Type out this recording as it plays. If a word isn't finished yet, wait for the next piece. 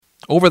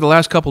over the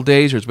last couple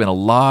days, there's been a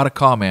lot of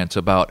comments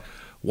about,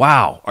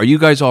 wow, are you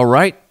guys all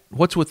right?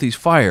 What's with these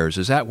fires?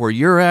 Is that where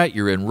you're at?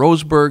 You're in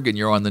Roseburg and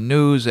you're on the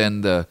news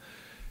and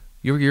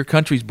your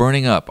country's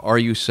burning up. Are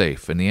you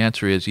safe? And the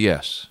answer is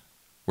yes,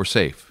 we're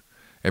safe.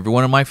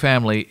 Everyone in my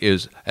family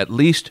is at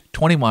least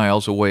 20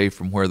 miles away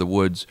from where the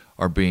woods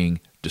are being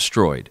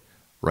destroyed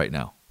right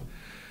now.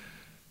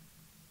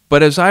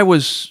 But as I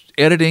was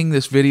editing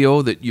this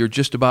video that you're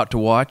just about to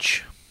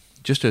watch,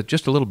 just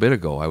a little bit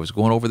ago, I was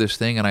going over this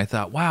thing and I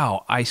thought,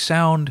 wow, I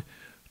sound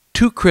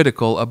too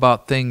critical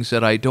about things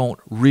that I don't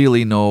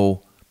really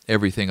know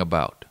everything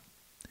about.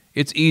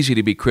 It's easy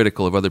to be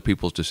critical of other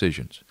people's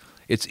decisions.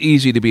 It's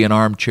easy to be an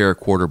armchair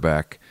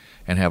quarterback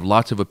and have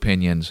lots of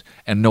opinions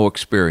and no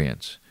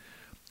experience.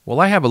 Well,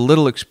 I have a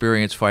little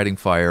experience fighting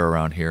fire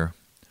around here.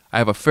 I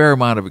have a fair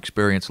amount of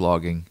experience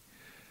logging,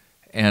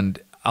 and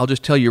I'll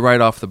just tell you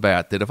right off the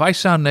bat that if I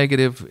sound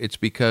negative, it's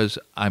because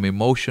I'm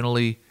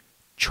emotionally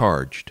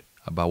charged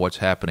about what's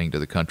happening to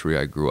the country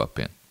I grew up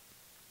in.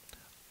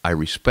 I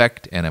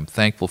respect and am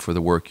thankful for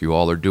the work you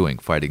all are doing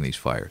fighting these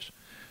fires.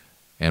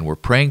 And we're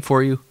praying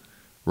for you.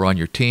 We're on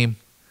your team.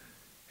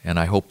 And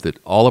I hope that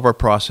all of our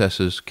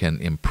processes can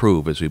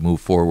improve as we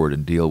move forward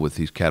and deal with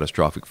these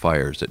catastrophic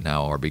fires that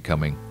now are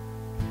becoming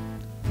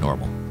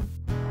normal.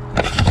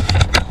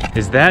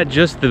 Is that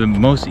just the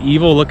most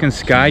evil looking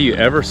sky you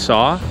ever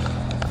saw?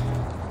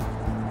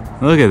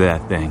 Look at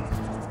that thing.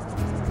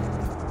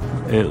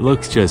 It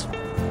looks just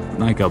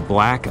like a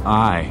black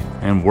eye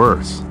and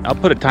worse. I'll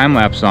put a time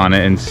lapse on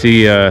it and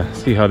see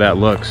how that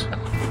looks.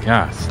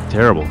 Gosh, it's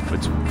terrible.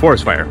 It's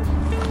forest fire.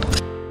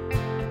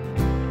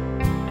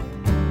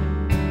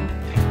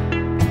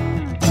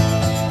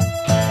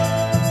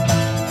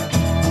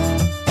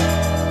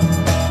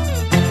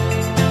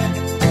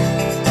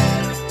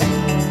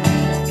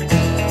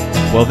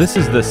 Well, this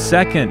is the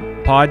second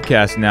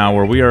podcast now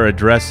where we are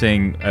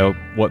addressing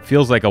what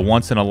feels like a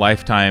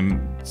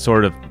once-in-a-lifetime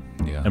sort of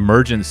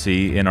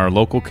emergency in our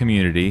local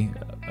community.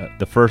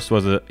 The first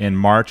was in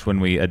March when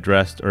we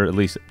addressed, or at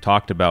least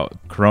talked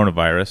about,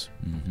 coronavirus.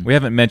 Mm-hmm. We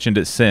haven't mentioned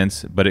it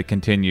since, but it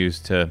continues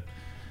to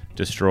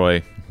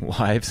destroy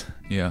lives.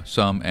 Yeah,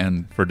 some,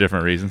 and for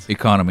different reasons.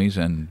 Economies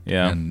and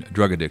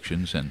drug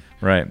addictions. And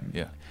right.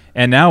 Yeah.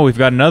 And now we've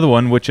got another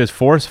one, which is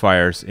forest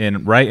fires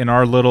right in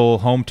our little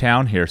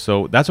hometown here.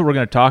 So that's what we're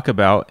going to talk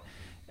about.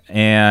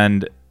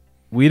 And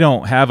we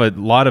don't have a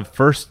lot of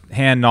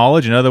first-hand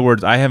knowledge. In other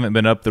words, I haven't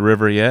been up the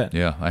river yet.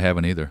 Yeah, I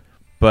haven't either.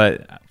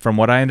 But from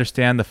what I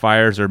understand, the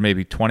fires are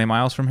maybe 20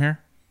 miles from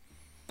here.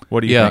 What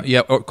do you think? Yeah,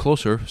 or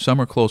closer. Some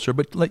are closer,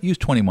 but use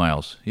 20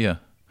 miles. Yeah.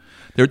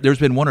 There's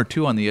been one or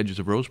two on the edges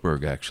of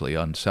Roseburg, actually,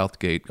 on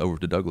Southgate over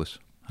to Douglas.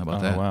 How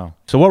about that? Wow.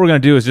 So what we're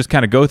going to do is just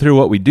kind of go through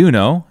what we do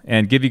know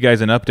and give you guys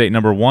an update.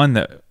 Number one,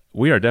 that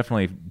we are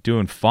definitely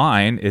doing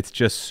fine. It's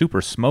just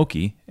super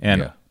smoky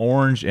and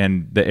orange,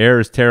 and the air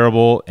is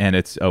terrible, and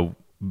it's a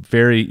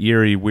very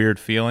eerie, weird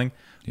feeling.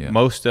 Yeah.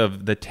 Most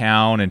of the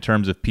town, in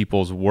terms of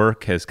people's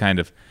work, has kind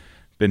of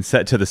been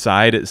set to the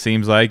side, it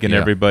seems like, and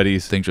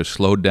everybody's... Things are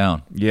slowed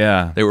down.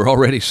 Yeah. They were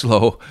already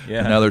slow,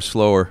 and now they're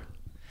slower.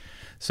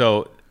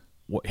 So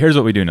here's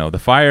what we do know. The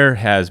fire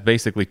has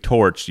basically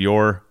torched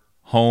your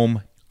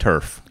home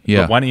turf.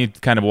 Yeah. But why don't you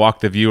kind of walk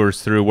the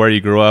viewers through where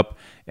you grew up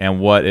and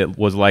what it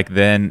was like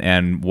then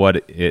and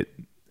what it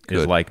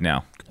is like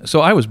now. So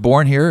I was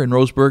born here in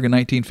Roseburg in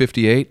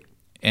 1958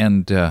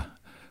 and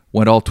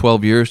went all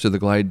 12 years to the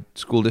Glide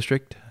School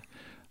District.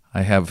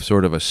 I have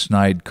sort of a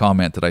snide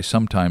comment that I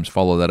sometimes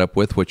follow that up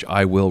with, which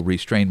I will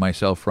restrain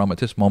myself from at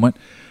this moment.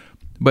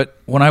 But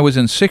when I was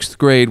in 6th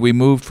grade, we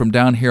moved from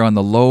down here on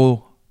the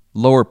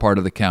lower part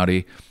of the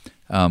county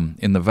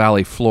in the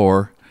valley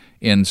floor,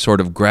 in sort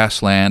of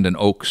grassland and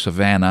oak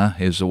savanna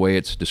is the way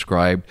it's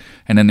described.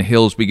 And then the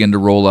hills begin to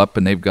roll up,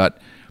 and they've got,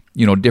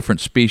 different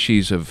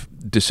species of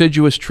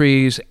deciduous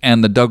trees,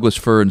 and the Douglas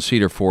fir and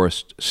cedar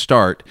forest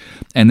start.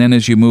 And then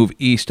as you move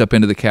east up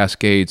into the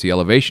Cascades, the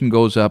elevation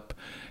goes up,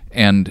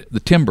 and the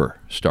timber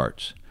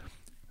starts.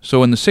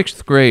 So in the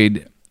 6th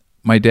grade,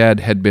 my dad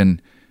had been,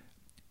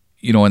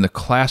 in the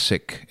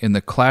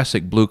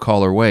classic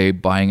blue-collar way,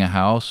 buying a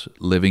house,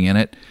 living in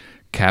it,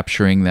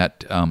 capturing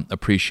that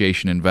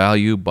appreciation in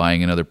value,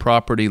 buying another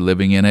property,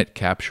 living in it,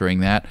 capturing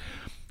that.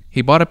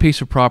 He bought a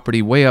piece of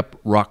property way up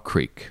Rock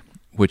Creek,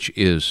 which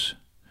is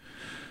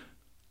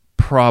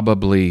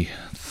probably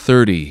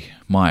 30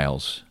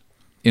 miles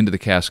into the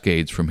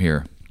Cascades from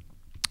here.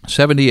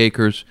 70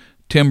 acres,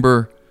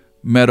 timber,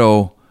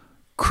 meadow,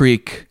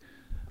 creek,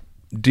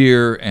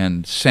 deer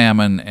and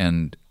salmon,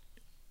 and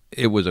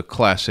it was a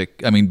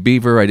classic.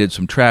 Beaver, I did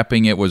some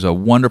trapping. It was a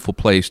wonderful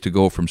place to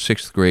go from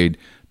 6th grade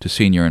to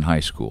senior in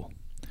high school.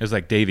 It was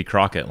like Davy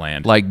Crockett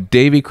land. Like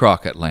Davy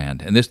Crockett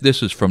land. And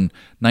this is from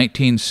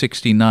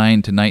 1969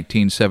 to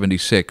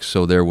 1976,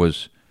 so there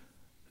was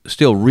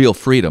still real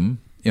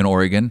freedom in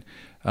Oregon.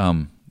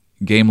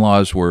 Game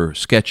laws were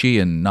sketchy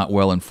and not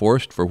well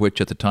enforced, for which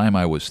at the time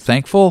I was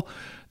thankful,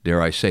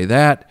 dare I say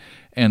that.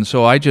 And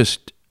so I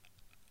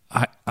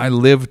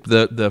lived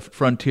the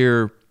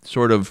frontier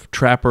sort of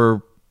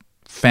trapper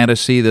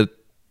fantasy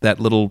that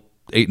little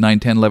 8, 9,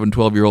 10, 11,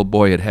 12-year-old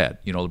boy had,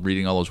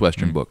 reading all those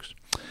Western books.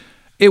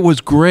 It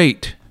was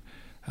great.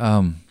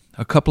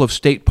 A couple of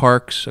state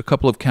parks, a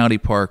couple of county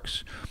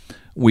parks.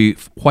 We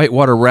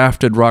whitewater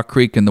rafted Rock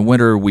Creek in the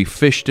winter. We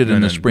fished it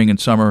in the spring and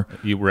summer.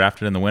 You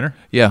rafted in the winter?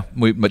 Yeah.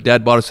 My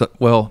dad bought us,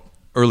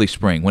 early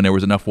spring when there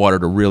was enough water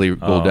to really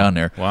go down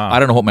there. Wow. I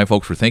don't know what my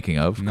folks were thinking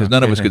of because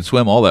none of us could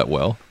swim all that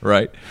well,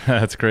 right?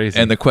 That's crazy.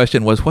 And the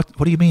question was, what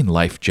do you mean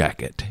life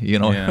jacket? It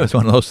was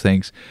one of those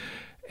things.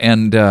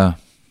 And then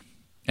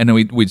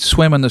we'd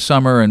swim in the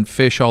summer and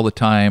fish all the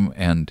time,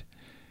 and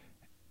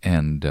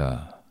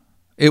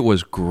it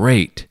was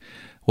great.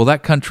 Well,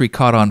 that country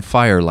caught on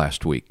fire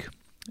last week,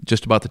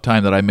 just about the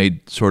time that I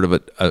made sort of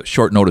a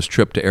short notice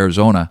trip to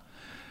Arizona.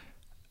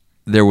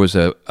 There was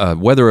a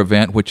weather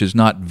event which is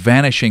not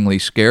vanishingly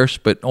scarce,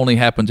 but only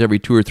happens every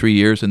 2 or 3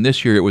 years. And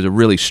this year it was a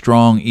really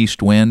strong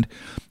east wind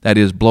that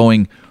is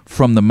blowing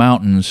from the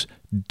mountains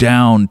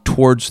down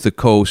towards the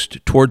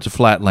coast, towards the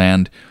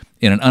flatland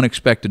in an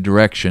unexpected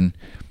direction.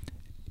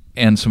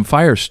 And some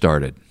fires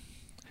started.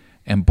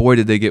 And boy,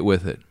 did they get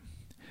with it.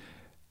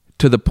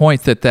 To the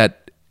point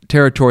that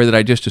territory that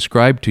I just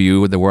described to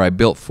you, where I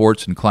built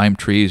forts and climbed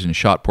trees and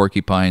shot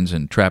porcupines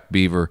and trapped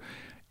beaver,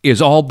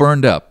 is all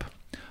burned up.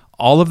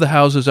 All of the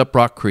houses up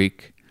Rock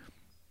Creek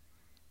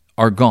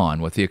are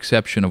gone, with the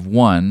exception of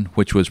one,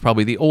 which was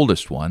probably the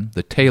oldest one,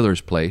 the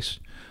Taylor's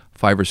place,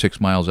 5 or 6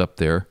 miles up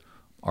there,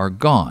 are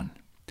gone.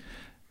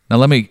 Now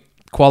let me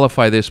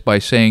qualify this by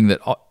saying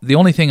that the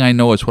only thing I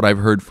know is what I've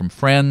heard from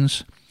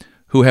friends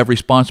who have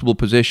responsible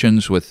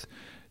positions with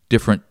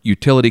different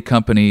utility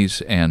companies,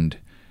 and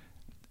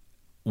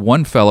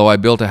one fellow I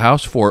built a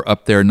house for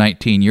up there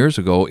 19 years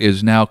ago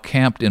is now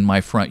camped in my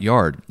front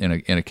yard in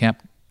a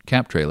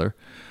camp trailer.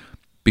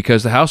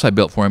 Because the house I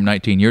built for him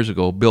 19 years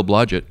ago, Bill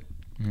Blodgett,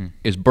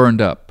 is burned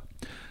up.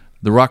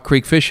 The Rock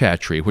Creek Fish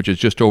Hatchery, which is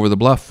just over the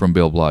bluff from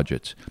Bill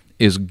Blodgett's,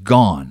 is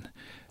gone.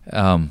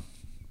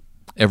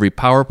 Every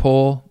power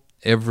pole,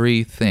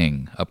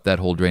 everything up that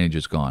whole drainage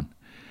is gone.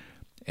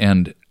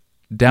 And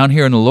down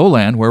here in the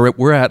lowland, where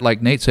we're at,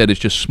 like Nate said, it's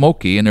just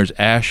smoky, and there's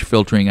ash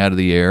filtering out of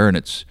the air, and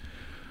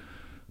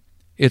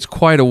it's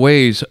quite a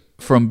ways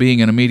from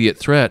being an immediate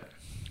threat.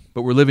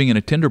 But we're living in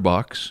a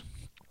tinderbox.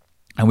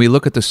 And we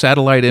look at the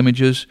satellite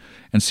images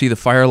and see the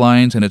fire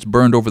lines, and it's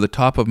burned over the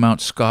top of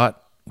Mount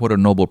Scott. What a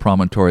noble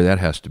promontory that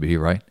has to be,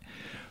 right?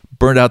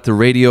 Burned out the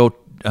radio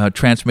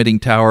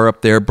transmitting tower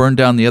up there, burned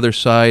down the other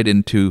side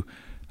into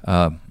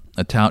a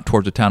town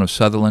towards the town of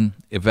Sutherland,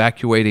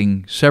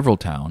 evacuating several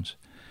towns.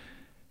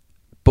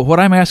 But what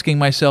I'm asking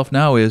myself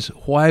now is,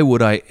 why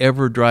would I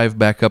ever drive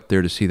back up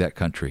there to see that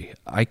country?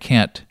 I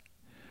can't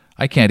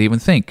even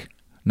think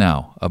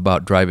now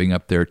about driving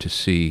up there to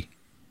see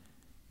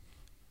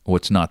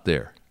what's not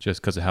there.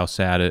 Just because of how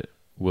sad it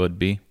would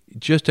be?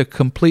 Just a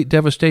complete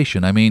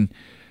devastation. I mean,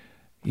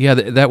 yeah,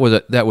 that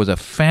was a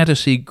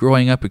fantasy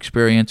growing up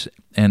experience,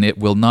 and it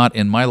will not,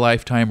 in my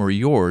lifetime or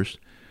yours,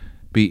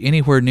 be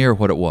anywhere near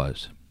what it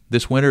was.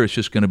 This winter it's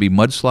just going to be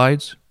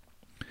mudslides.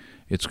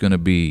 It's going to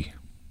be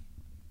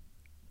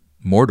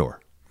Mordor.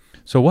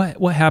 So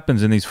what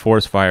happens in these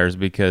forest fires?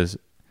 Because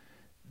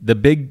the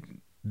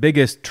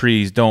biggest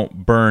trees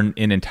don't burn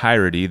in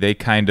entirety. They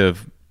kind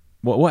of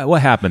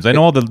what happens? I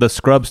know all the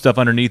scrub stuff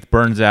underneath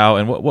burns out,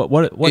 and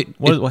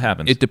what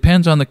happens? It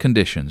depends on the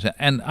conditions,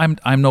 and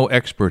I'm no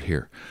expert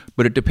here,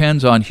 but it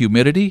depends on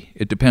humidity,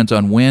 it depends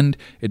on wind,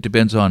 it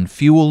depends on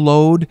fuel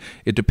load,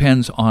 it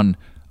depends on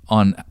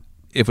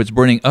if it's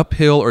burning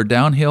uphill or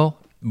downhill.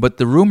 But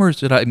the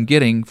rumors that I'm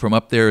getting from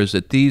up there is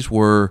that these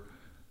were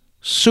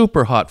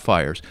super hot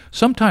fires.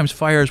 Sometimes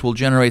fires will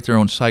generate their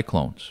own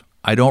cyclones.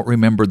 I don't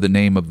remember the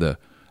name of the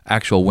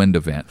actual wind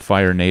event.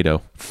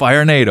 Firenado.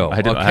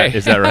 Okay.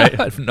 Is that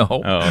right? No.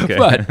 Oh, okay.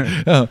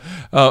 But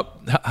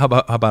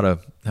how about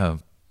a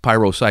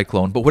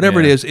pyrocyclone? But whatever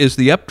it is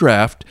the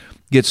updraft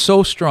gets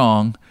so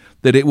strong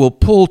that it will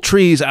pull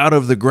trees out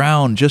of the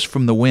ground just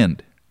from the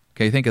wind.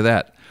 Okay, think of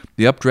that.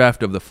 The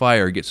updraft of the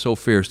fire gets so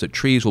fierce that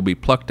trees will be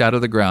plucked out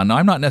of the ground. Now,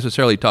 I'm not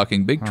necessarily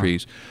talking big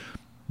trees,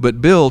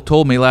 but Bill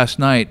told me last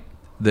night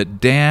that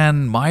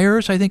Dan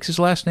Myers, I think is his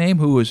last name,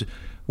 who was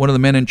one of the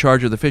men in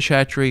charge of the fish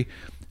hatchery,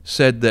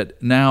 said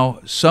that now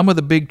some of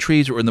the big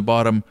trees that were in the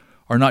bottom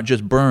are not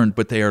just burned,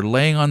 but they are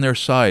laying on their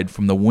side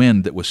from the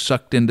wind that was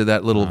sucked into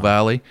that little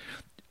valley,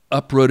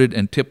 uprooted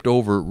and tipped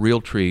over real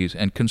trees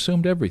and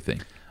consumed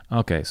everything.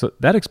 Okay, so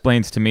that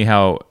explains to me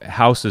how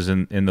houses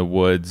in the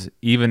woods,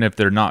 even if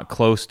they're not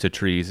close to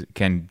trees,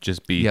 can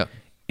just be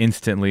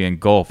instantly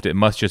engulfed. It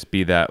must just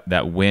be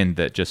that wind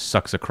that just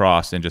sucks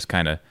across and just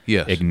kind of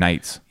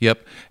ignites.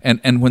 Yep,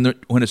 and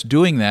when it's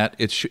doing that,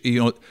 it's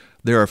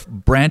there are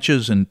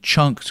branches and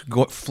chunks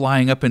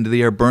flying up into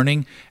the air,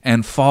 burning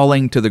and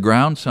falling to the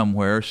ground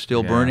somewhere,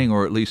 still burning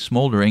or at least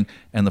smoldering,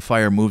 and the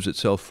fire moves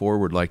itself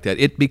forward like that.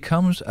 It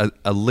becomes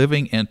a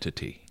living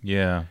entity.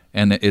 Yeah.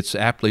 And it's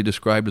aptly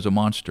described as a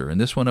monster. And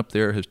this one up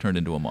there has turned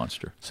into a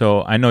monster.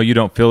 So I know you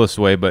don't feel this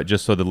way, but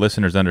just so the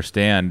listeners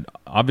understand,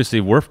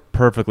 obviously we're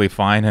perfectly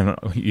fine and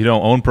you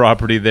don't own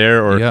property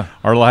there or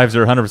our lives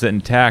are 100%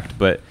 intact,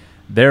 but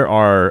there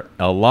are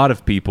a lot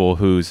of people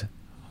whose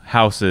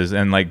houses,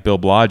 and like Bill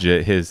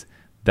Blodgett,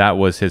 that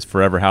was his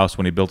forever house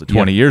when he built it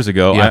 20 years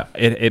ago. Yeah.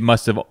 It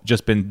must have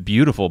just been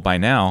beautiful by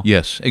now.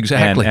 Yes,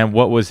 exactly. And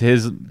what was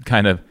his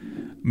kind of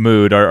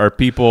mood? Are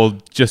people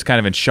just kind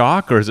of in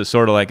shock, or is it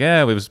sort of like,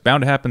 it was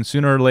bound to happen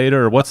sooner or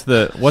later? Or what's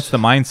the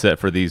mindset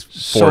for these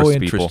forest people? So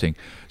interesting.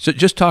 So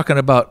just talking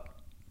about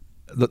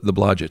the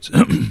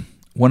Blodgetts.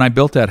 When I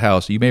built that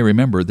house, you may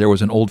remember there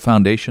was an old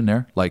foundation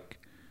there, like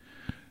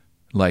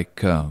I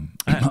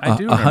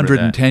do remember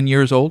 110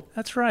 years old.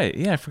 That's right.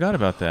 Yeah, I forgot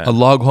about that. A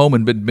log home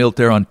had been built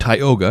there on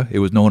Tioga. It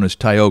was known as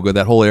Tioga.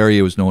 That whole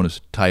area was known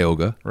as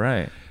Tioga.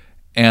 Right.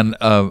 And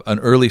an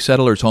early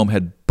settler's home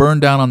had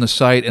burned down on the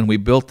site, and we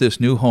built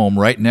this new home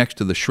right next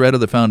to the shred of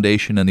the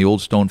foundation and the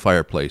old stone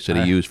fireplace that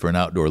he used for an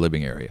outdoor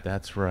living area.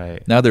 That's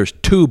right. Now there's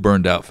 2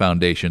 burned out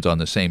foundations on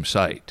the same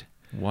site.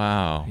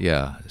 Wow.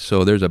 Yeah,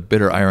 so there's a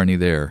bitter irony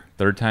there.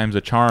 Third time's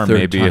a charm,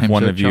 maybe, if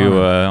one of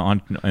you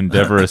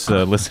endeavorous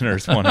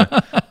listeners want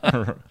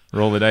to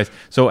roll the dice.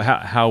 So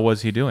how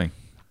was he doing?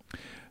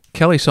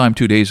 Kelly saw him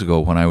 2 days ago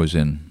when I was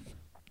in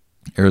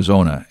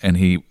Arizona, and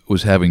he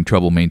was having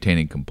trouble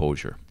maintaining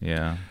composure.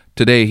 Yeah.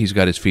 Today he's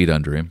got his feet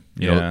under him.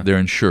 You know, they're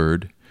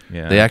insured.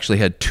 Yeah. They actually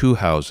had 2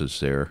 houses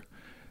there,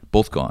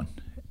 both gone.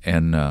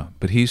 And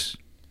but he's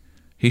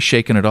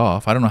shaking it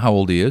off. I don't know how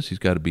old he is. He's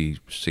got to be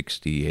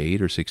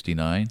 68 or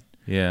 69.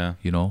 Yeah.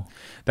 You know?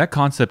 That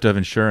concept of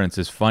insurance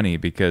is funny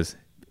because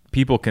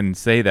people can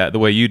say that the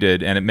way you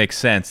did, and it makes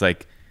sense.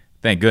 Like,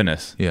 thank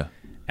goodness. Yeah.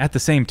 At the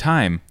same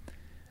time,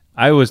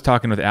 I was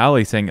talking with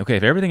Allie saying, okay,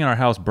 if everything in our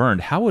house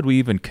burned, how would we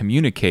even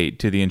communicate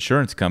to the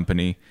insurance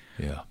company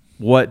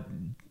what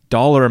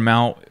dollar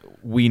amount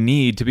we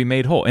need to be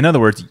made whole? In other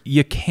words,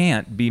 you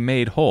can't be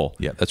made whole.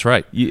 Yeah, that's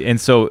right.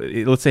 And so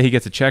let's say he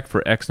gets a check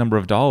for X number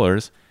of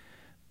dollars.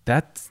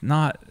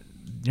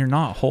 You're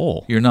not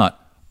whole. You're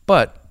not.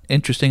 But,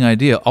 interesting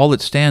idea, all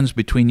that stands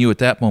between you at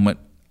that moment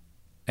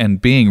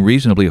and being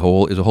reasonably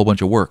whole is a whole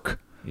bunch of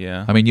work.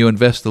 Yeah. I mean, you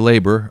invest the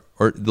labor,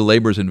 or the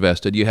labor's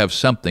invested, you have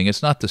something.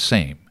 It's not the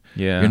same.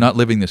 Yeah. You're not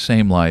living the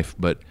same life,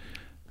 but...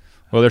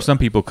 Well, there's some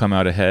people come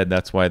out ahead.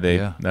 That's why they.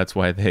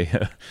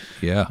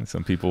 Yeah.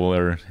 Some people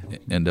are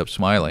end up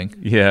smiling.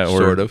 Yeah, or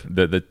sort of.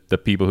 The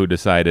people who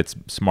decide it's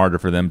smarter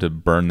for them to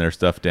burn their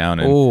stuff down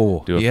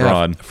and do a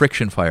fraud.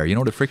 Friction fire. You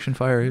know what a friction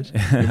fire is?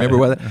 You remember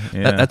what that?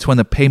 Yeah. That's when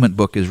the payment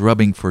book is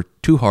rubbing for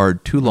too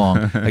hard, too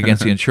long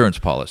against the insurance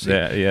policy.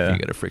 Yeah. You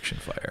get a friction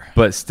fire.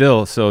 But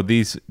still, so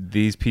these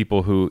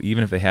people who,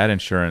 even if they had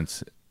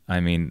insurance, I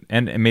mean,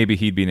 and maybe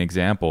he'd be an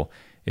example.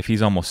 If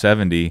he's almost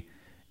 70.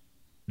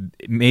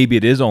 Maybe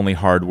it is only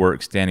hard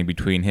work standing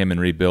between him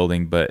and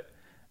rebuilding, but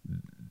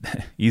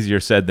easier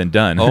said than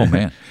done. Oh,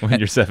 man. When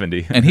you're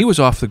 70. And he was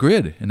off the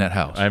grid in that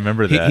house. I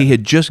remember that. He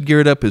had just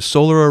geared up his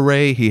solar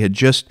array. He had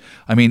just,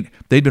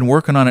 they'd been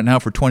working on it now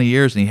for 20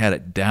 years, and he had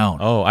it down.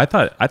 Oh, I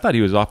thought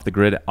he was off the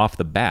grid off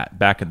the bat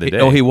back in the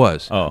day. He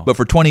was. Oh. But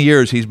for 20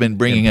 years, he's been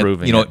bringing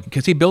improving it,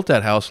 because he built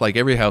that house like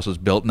every house is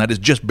built, and that is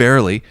just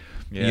barely.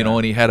 Yeah.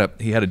 And he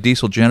had a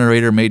diesel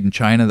generator made in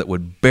China that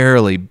would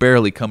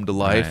barely come to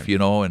life,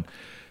 right.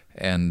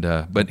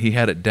 But he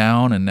had it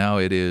down, and now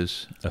it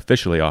is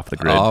officially off the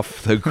grid.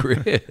 Off the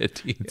grid.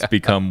 It's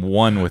become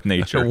one with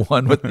nature.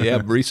 One with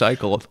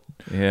recycled.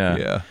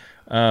 Yeah.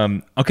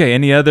 Okay.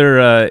 Any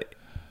other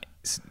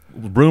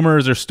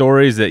rumors or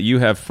stories that you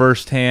have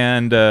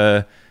firsthand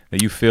that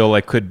you feel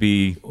like could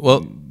be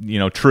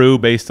true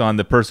based on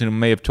the person who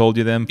may have told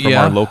you them from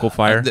our local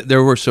fire?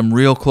 There were some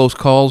real close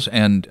calls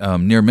and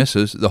near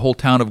misses. The whole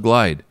town of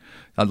Glide.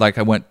 Like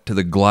I went to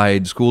the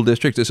Glide School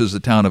District. This is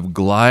the town of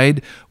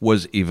Glide,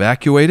 was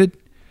evacuated,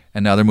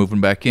 and now they're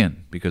moving back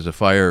in because the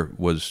fire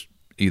was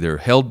either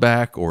held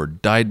back or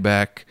died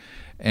back,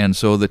 and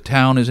so the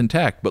town is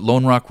intact. But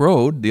Lone Rock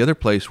Road, the other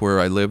place where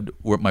I lived,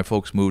 where my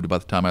folks moved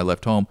about the time I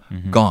left home,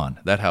 gone.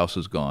 That house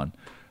is gone.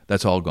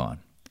 That's all gone.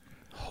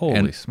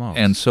 Holy smokes.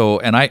 And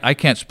so, I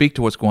can't speak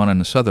to what's going on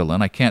in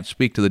Sutherland. I can't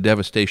speak to the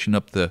devastation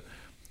up the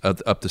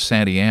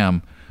Sandy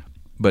Am,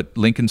 but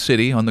Lincoln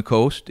City on the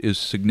coast is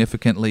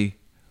significantly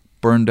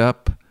burned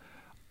up.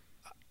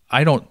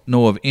 I don't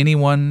know of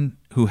anyone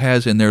who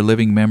has in their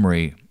living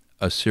memory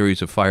a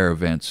series of fire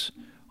events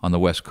on the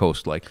West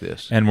Coast like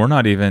this. And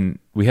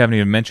we haven't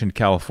even mentioned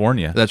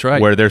California. That's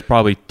right. Where there's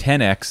probably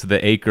 10x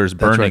the acres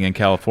burning in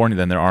California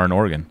than there are in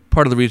Oregon.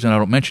 Part of the reason I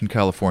don't mention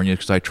California is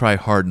because I try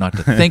hard not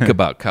to think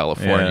about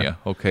California.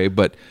 Yeah. Okay,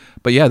 but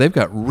yeah, they've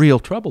got real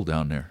trouble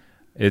down there.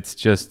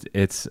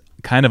 It's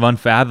kind of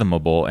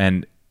unfathomable,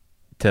 and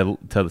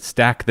to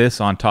stack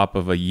this on top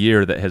of a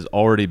year that has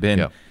already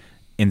been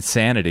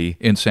insanity.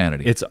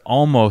 It's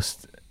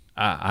almost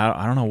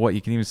I don't know what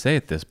you can even say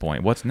at this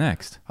point. What's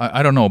next?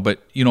 I don't know,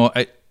 but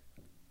I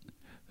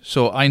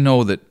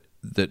know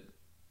that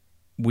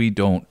we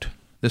don't.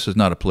 This is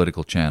not a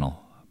political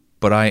channel,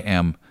 but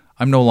I'm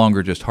no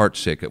longer just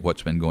heartsick at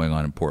what's been going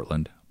on in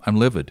Portland. I'm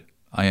livid.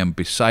 I am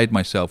beside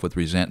myself with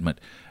resentment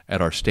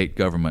at our state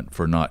government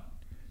for not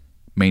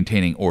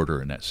maintaining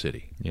order in that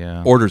city.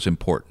 Yeah. Order's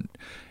important.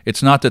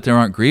 It's not that there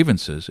aren't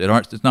grievances.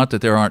 It's not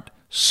that there aren't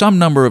some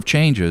number of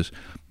changes,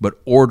 but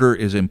order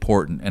is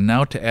important. And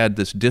now to add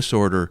this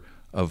disorder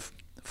of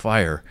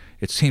fire,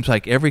 it seems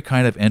like every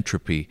kind of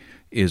entropy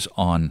is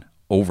on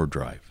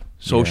overdrive.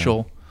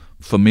 Social,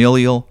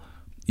 familial,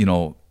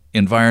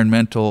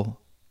 environmental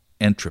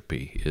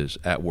entropy is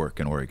at work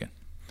in Oregon.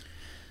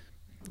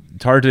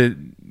 It's hard to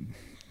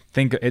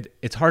think.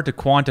 It's hard to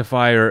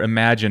quantify or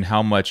imagine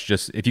how much.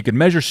 Just if you could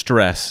measure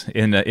stress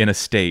in a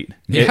state,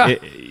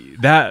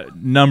 that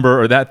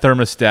number or that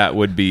thermostat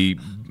would be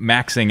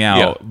maxing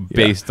out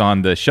based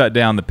on the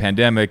shutdown, the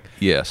pandemic,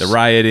 the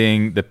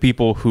rioting, the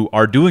people who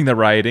are doing the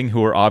rioting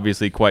who are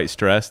obviously quite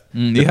stressed,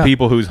 the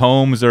people whose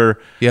homes are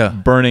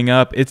burning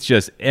up. It's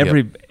just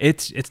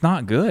it's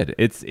not good.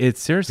 It's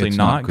seriously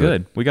not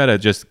good. We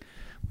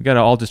gotta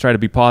all just try to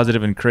be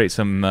positive and create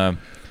some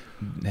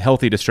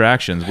healthy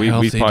distractions. We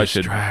probably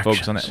should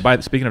focus on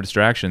that. Speaking of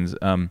distractions,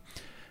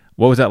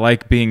 what was that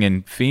like being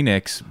in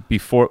Phoenix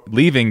before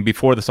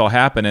this all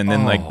happened, and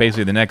then like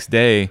basically the next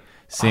day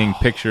seeing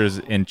pictures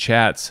in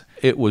chats?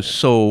 It was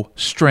so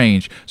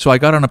strange. So I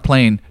got on a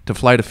plane to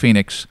fly to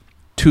Phoenix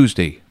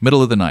Tuesday,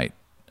 middle of the night,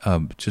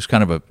 just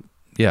kind of a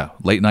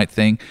late night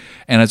thing.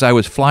 And as I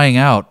was flying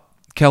out,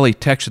 Kelly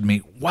texted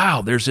me,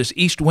 "Wow, there's this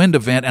east wind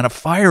event and a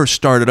fire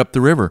started up the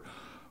river."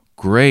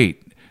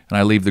 Great. And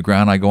I leave the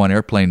ground, I go on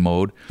airplane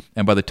mode,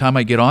 and by the time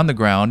I get on the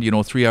ground,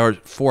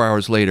 4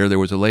 hours later, there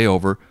was a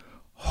layover.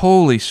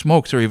 Holy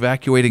smokes, they're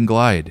evacuating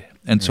Glide.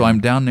 And so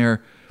I'm down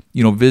there,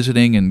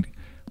 visiting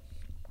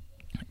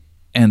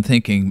and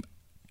thinking,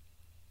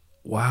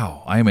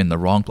 wow, I'm in the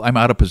wrong I'm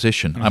out of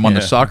position. I'm on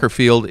the soccer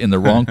field in the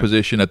wrong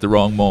position at the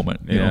wrong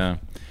moment. You know?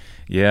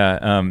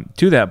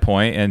 To that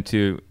point,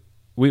 and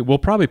we'll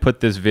probably put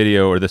this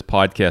video or this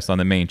podcast on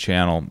the main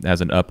channel as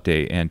an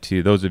update. And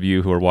to those of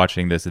you who are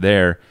watching this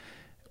there,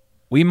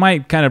 we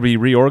might kind of be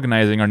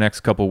reorganizing our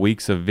next couple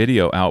weeks of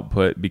video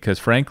output because,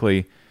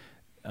 frankly,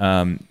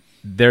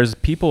 there's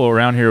people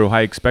around here who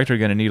I expect are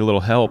going to need a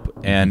little help.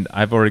 And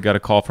I've already got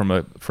a call from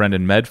a friend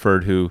in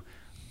Medford who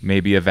may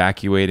be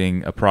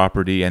evacuating a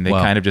property, and they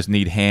kind of just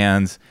need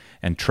hands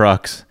and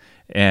trucks.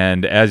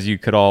 And as you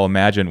could all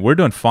imagine, we're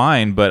doing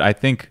fine, but I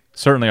think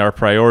certainly our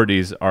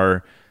priorities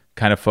are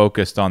kind of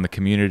focused on the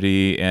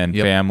community and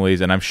families.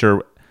 And I'm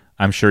sure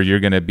you're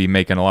going to be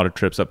making a lot of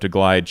trips up to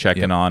Glide,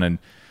 checking on and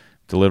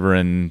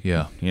delivering,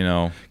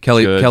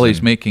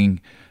 Kelly's making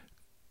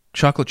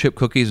chocolate chip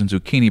cookies and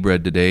zucchini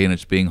bread today, and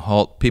it's being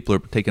hauled. People are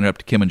taking it up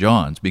to Kim and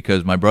John's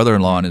because my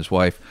brother-in-law and his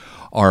wife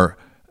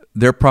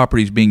their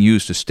property is being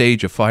used to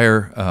stage a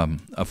fire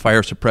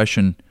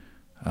suppression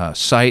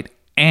site,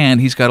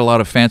 and he's got a lot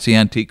of fancy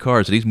antique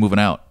cars that he's moving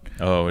out.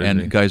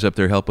 And guys up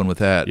there helping with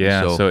that.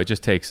 Yeah, so it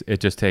just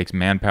takes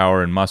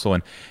manpower and muscle,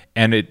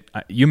 and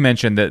you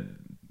mentioned that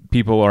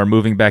people are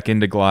moving back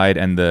into Glide,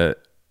 and the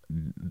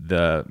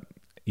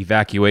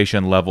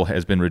evacuation level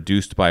has been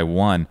reduced by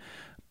 1,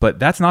 but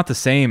that's not the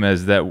same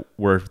as that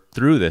we're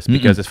through this,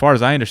 because as far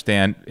as I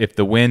understand, if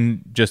the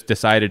wind just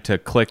decided to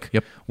click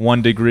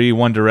 1 degree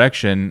one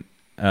direction,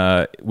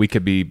 we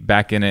could be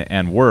back in it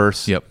and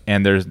worse.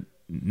 And there's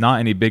not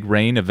any big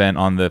rain event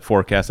on the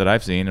forecast that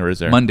I've seen, or is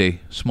there?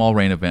 Monday, small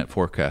rain event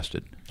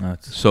forecasted.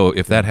 So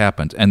if that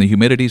happens, and the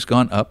humidity's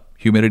gone up,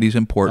 humidity's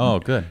important. Oh,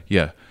 good.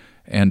 Yeah.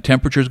 And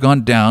temperature's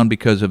gone down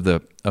because of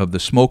the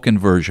smoke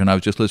inversion. I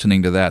was just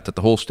listening to that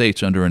the whole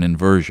state's under an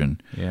inversion.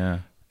 Yeah.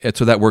 And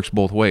so that works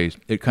both ways.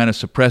 It kind of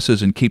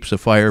suppresses and keeps the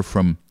fire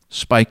from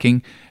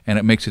spiking, and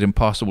it makes it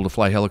impossible to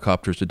fly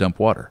helicopters to dump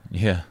water.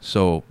 Yeah.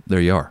 So there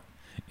you are.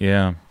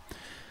 Yeah.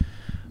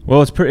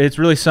 Well, it's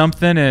really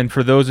something, and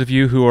for those of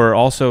you who are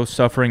also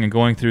suffering and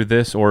going through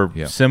this or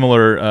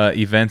similar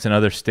events in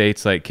other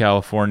states like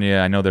California,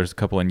 I know there's a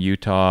couple in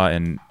Utah,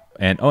 and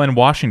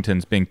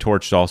Washington's being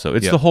torched also.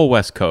 It's the whole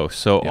West Coast.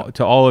 So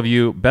to all of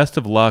you, best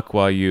of luck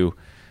while you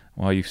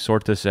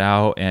sort this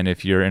out, and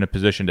if you're in a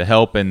position to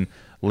help and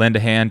lend a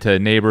hand to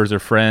neighbors or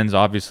friends,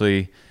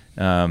 obviously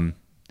that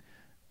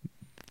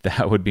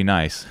would be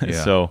nice.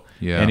 So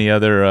any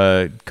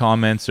other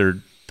comments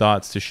or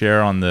thoughts to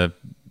share on the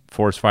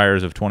forest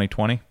fires of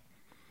 2020?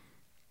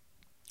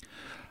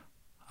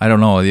 I don't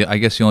know. I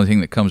guess the only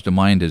thing that comes to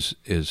mind is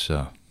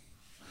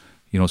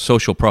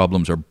social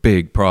problems are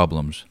big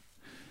problems,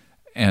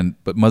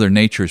 but Mother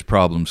Nature's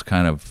problems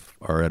kind of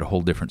are at a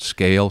whole different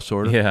scale,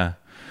 sort of. Yeah.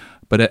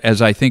 But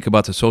as I think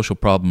about the social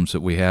problems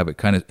that we have,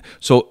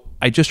 so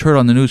I just heard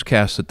on the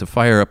newscast that the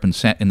fire up in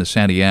the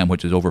Santiam,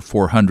 which is over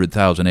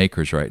 400,000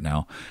 acres right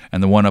now,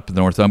 and the one up in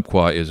the North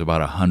Umpqua is about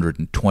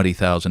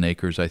 120,000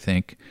 acres, I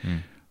think.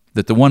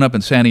 That the one up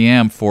in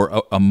Santiam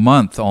for a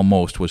month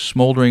almost was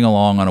smoldering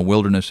along on a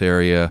wilderness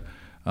area,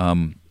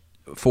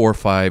 4,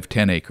 5,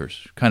 10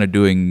 acres, kind of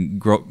doing,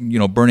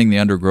 burning the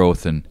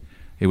undergrowth, and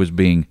it was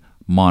being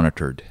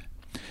monitored.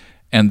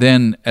 And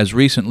then as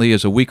recently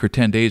as a week or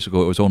 10 days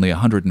ago, it was only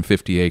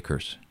 150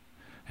 acres,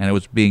 and it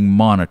was being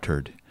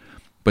monitored.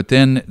 But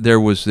then there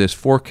was this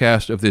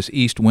forecast of this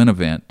east wind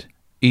event.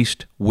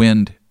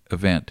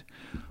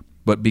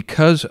 But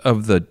because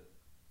of the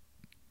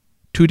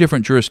 2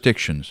 different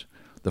jurisdictions,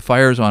 the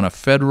fire's on a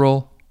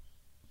federal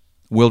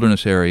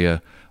wilderness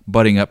area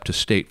butting up to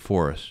state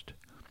forest.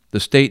 The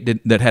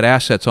state that had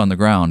assets on the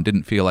ground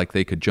didn't feel like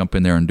they could jump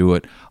in there and do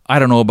it. I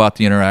don't know about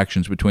the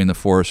interactions between the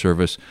Forest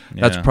Service.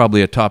 That's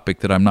probably a topic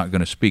that I'm not going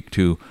to speak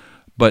to.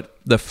 But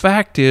the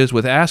fact is,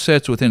 with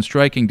assets within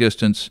striking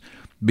distance,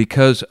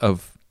 because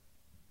of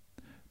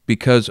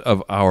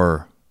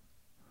our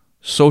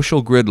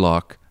social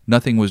gridlock,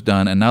 nothing was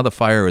done, and now the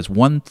fire is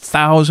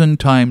 1,000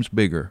 times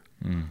bigger.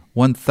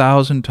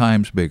 1,000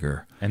 times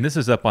bigger. And this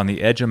is up on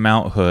the edge of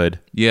Mount Hood,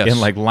 yes, in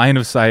like line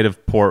of sight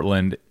of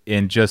Portland,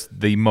 in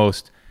just the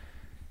most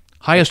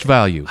highest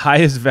value,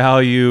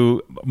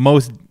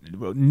 most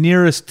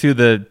nearest to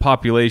the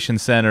population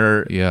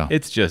center. Yeah,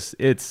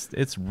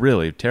 it's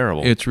really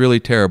terrible. It's really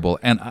terrible,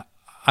 and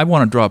I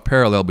want to draw a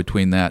parallel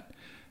between that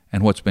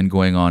and what's been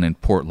going on in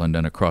Portland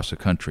and across the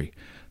country.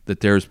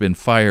 That there's been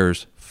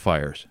fires,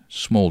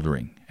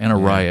 smoldering, and a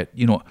riot.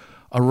 You know,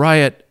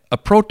 a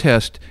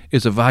protest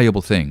is a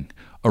valuable thing.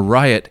 A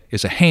riot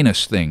is a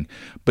heinous thing.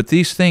 But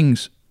these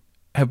things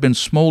have been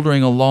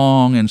smoldering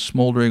along and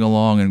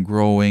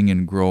growing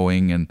and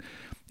growing. And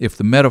if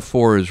the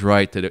metaphor is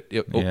right,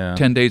 that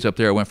 10 days up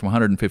there, it went from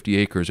 150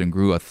 acres and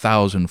grew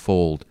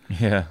 1,000-fold.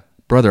 Yeah.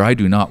 Brother, I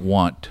do not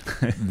want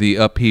the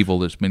upheaval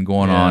that's been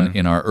going on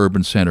in our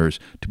urban centers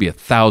to be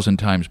 1,000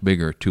 times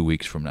bigger 2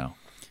 weeks from now.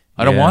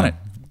 I don't want it.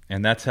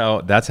 And that's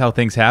how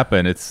things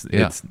happen. It's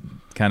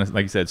kind of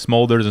like you said,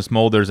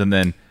 smolders, and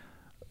then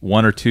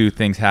one or two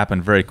things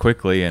happen very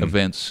quickly. And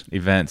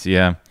events,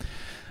 yeah.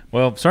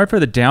 Well, sorry for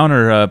the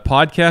downer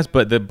podcast,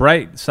 but the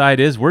bright side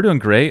is we're doing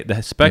great.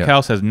 The spec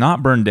house has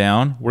not burned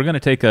down. We're going to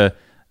take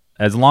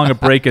as long a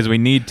break as we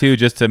need to,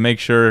 just to make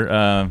sure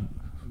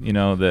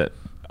that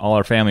all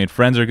our family and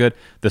friends are good.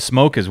 The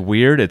smoke is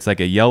weird. It's like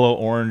a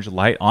yellow-orange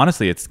light.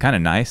 Honestly, it's kind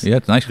of nice. Yeah,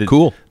 it's nice.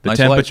 Cool. The nice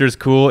temperature's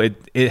cool.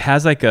 It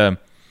has like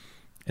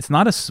it's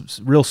not a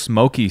real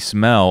smoky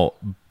smell,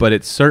 but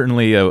it's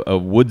certainly a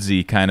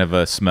woodsy kind of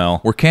a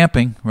smell. We're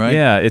camping, right?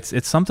 Yeah,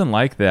 it's something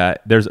like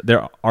that.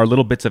 There are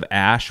little bits of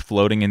ash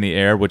floating in the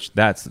air, which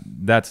that's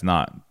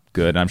not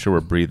good. I'm sure we're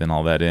breathing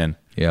all that in.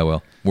 Yeah,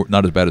 well, we're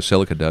not as bad as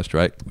silica dust,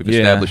 right? We've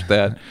established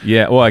that.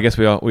 Yeah, well, I guess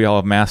we all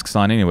have masks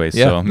on anyways,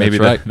 so maybe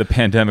the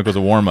pandemic was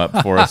a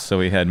warm-up for us, so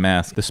we had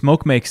masks. The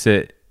smoke makes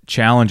it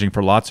challenging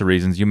for lots of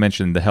reasons. You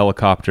mentioned the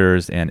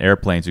helicopters and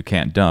airplanes who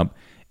can't dump.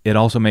 It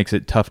also makes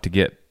it tough to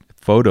get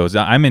photos.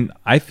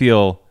 I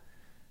feel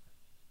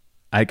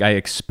like I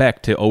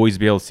expect to always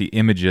be able to see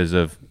images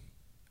of,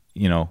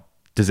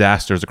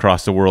 disasters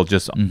across the world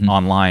just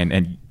online,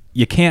 and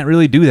you can't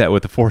really do that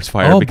with the forest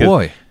fire.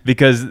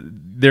 Because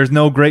there's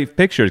no great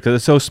pictures because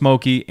it's so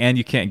smoky and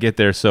you can't get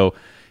there. So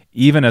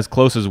even as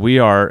close as we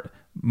are,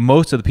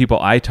 most of the people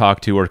I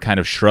talk to are kind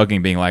of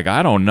shrugging, being like,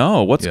 I don't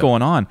know what's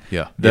going on.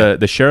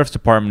 The sheriff's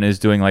department is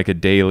doing like a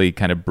daily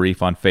kind of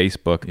brief on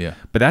Facebook.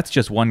 But that's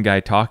just one guy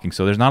talking.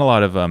 So there's not a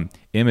lot of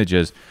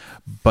images,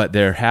 but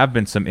there have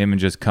been some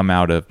images come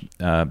out of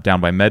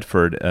down by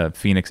Medford,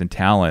 Phoenix and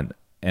Talent.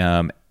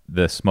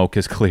 The smoke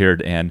is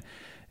cleared and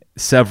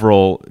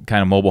several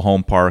kind of mobile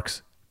home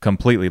parks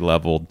completely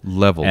leveled.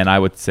 And I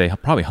would say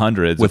probably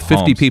hundreds with of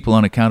 50 homes. people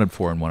unaccounted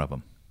for in one of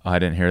them. Oh, I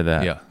didn't hear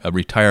that. Yeah, a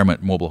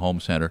retirement mobile home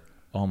center.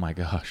 Oh my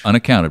gosh.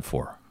 Unaccounted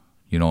for.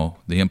 The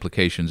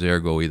implications there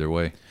go either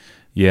way.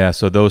 Yeah,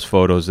 so those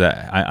photos,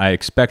 I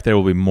expect there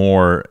will be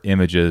more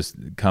images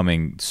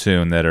coming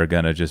soon that are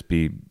going to just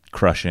be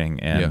crushing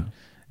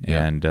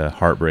and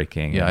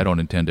heartbreaking. Yeah, I don't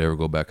intend to ever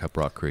go back up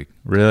Rock Creek.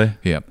 Really?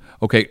 Yeah.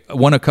 Okay,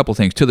 a couple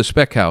things. To the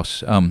spec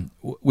house,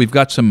 we've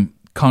got some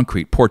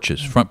concrete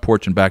porches, front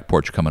porch and back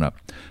porch coming up.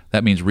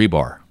 That means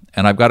rebar.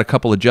 And I've got a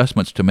couple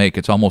adjustments to make.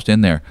 It's almost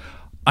in there.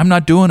 I'm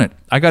not doing it.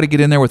 I got to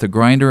get in there with a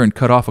grinder and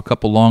cut off a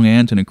couple long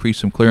ends and increase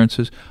some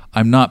clearances.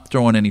 I'm not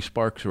throwing any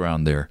sparks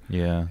around there.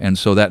 Yeah. And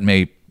so that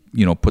may,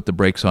 put the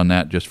brakes on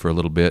that just for a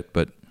little bit,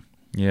 but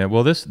yeah,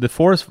 well, the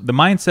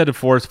mindset of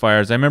forest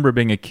fires, I remember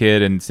being a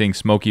kid and seeing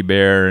Smokey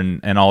Bear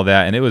and all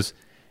that, and it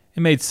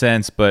made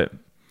sense, but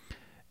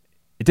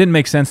it didn't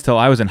make sense till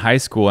I was in high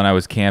school and I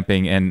was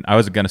camping and I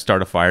was going to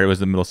start a fire. It was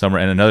the middle of summer,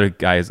 and another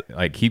guy is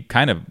like, he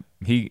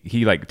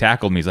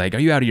tackled me. He's like, "Are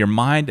you out of your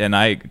mind?" And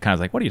I kind of was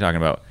like, "What are you talking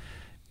about?"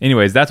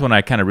 Anyways, that's when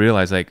I kind of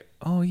realized, like,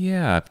 oh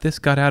yeah, if this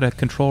got out of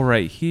control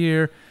right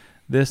here,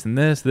 this and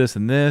this, this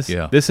and this,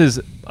 this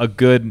is a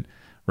good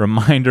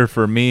reminder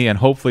for me and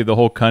hopefully the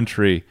whole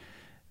country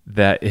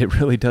that it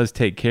really does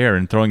take care.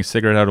 And throwing a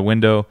cigarette out a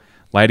window,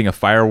 lighting a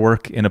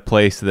firework in a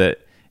place that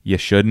you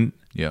shouldn't.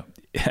 Yeah.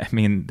 I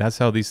mean, that's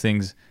how these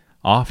things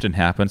often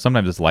happen.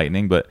 Sometimes it's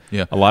lightning, but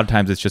a lot of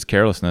times it's just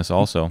carelessness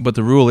also. But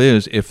the rule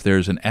is, if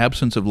there's an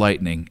absence of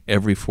lightning,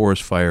 every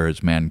forest fire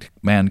is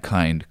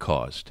mankind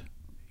caused.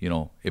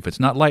 If it's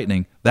not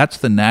lightning, that's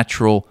the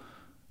natural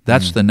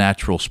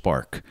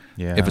spark.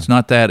 Yeah. If it's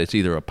not that, it's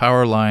either a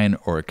power line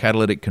or a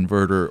catalytic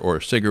converter or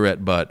a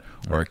cigarette butt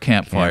or a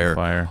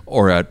campfire.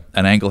 Or an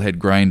angle head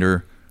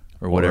grinder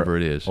or whatever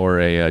it is. Or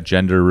a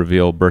gender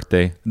reveal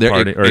birthday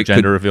party or a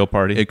gender reveal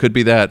party. It could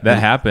be that. That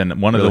happened.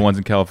 One of the ones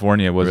in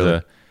California was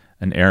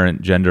an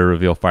errant gender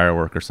reveal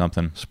firework or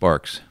something.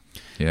 Sparks.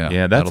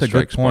 Yeah, that's a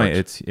good point.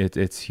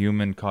 It's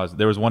human caused.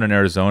 There was one in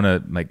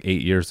Arizona like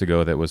 8 years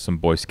ago that was some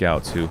Boy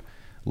Scouts who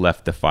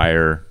left the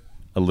fire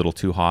a little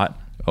too hot.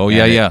 Oh,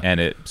 And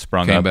it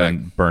sprung Came up back.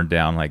 and burned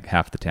down like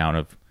half the town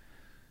of,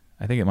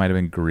 I think it might have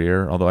been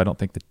Greer, although I don't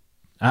think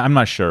I'm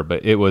not sure,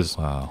 but it was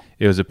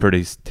It was a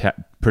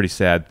pretty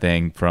sad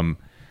thing from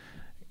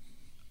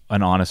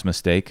an honest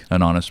mistake.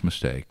 An honest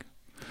mistake.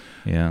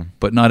 Yeah.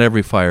 But not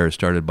every fire is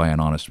started by an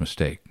honest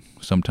mistake.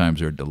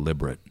 Sometimes they're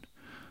deliberate.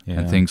 Yeah.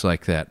 And things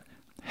like that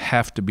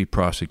have to be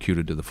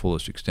prosecuted to the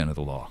fullest extent of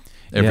the law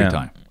every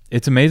time.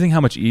 It's amazing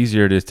how much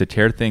easier it is to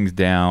tear things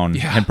down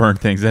and burn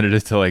things than it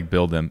is to like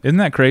build them. Isn't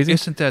that crazy?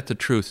 Isn't that the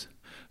truth?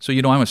 So,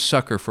 I'm a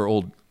sucker for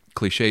old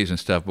cliches and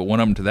stuff, but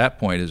one of them to that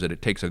point is that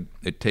it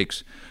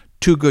takes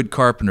 2 good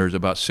carpenters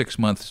about 6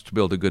 months to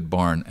build a good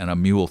barn and a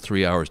mule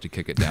 3 hours to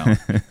kick it down.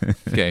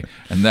 Okay,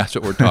 and that's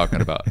what we're talking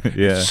about.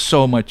 Yeah. It's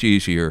so much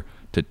easier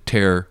to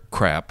tear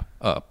crap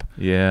up.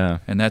 Yeah.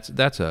 And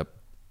that's a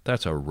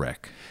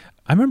wreck.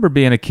 I remember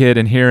being a kid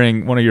and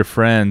hearing one of your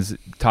friends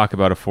talk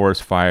about a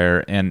forest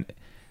fire, and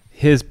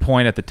his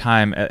point at the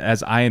time,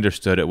 as I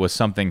understood it, was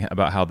something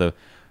about how the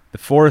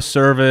Forest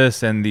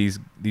Service and these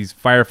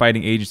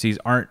firefighting agencies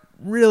aren't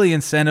really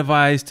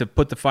incentivized to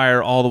put the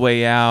fire all the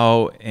way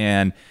out,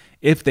 and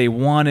if they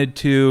wanted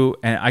to,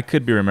 and I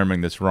could be remembering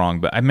this wrong,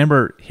 but I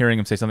remember hearing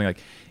him say something like,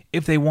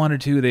 if they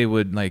wanted to, they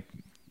would like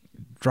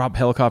drop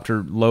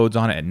helicopter loads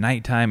on it at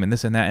nighttime and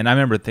this and that. And I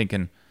remember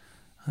thinking,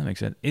 that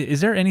makes sense.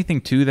 Is there anything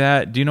to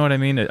that? Do you know what I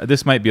mean?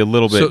 This might be a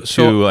little bit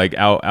too like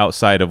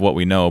outside of what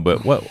we know,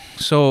 but what?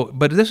 So,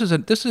 but this is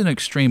an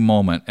extreme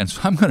moment, and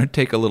so I'm going to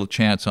take a little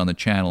chance on the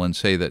channel and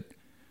say that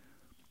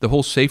the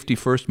whole safety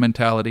first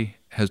mentality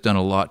has done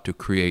a lot to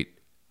create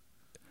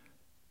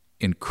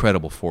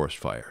incredible forest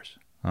fires.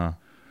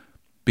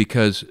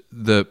 Because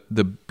the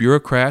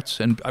bureaucrats,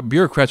 and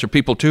bureaucrats are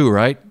people too,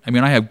 right? I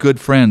mean, I have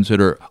good friends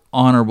that are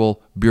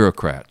honorable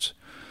bureaucrats.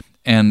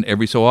 And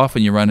every so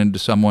often you run into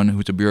someone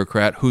who's a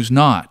bureaucrat who's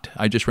not.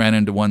 I just ran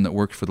into one that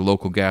works for the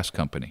local gas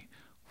company.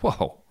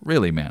 Whoa,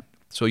 really, man?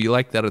 So you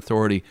like that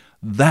authority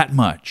that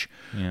much.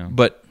 Yeah.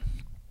 But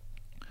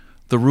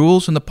the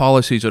rules and the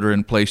policies that are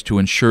in place to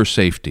ensure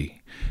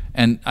safety,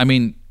 and I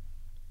mean,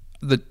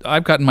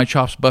 I've gotten my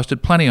chops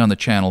busted plenty on the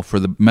channel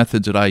for the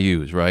methods that I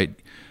use, right?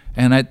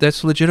 And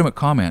that's legitimate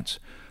comments.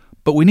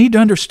 But we need to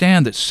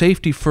understand that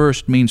safety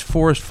first means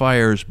forest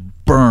fires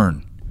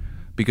burn.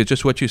 Because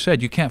just what you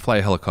said, you can't fly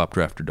a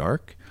helicopter after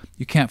dark.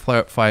 You can't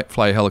fly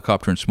a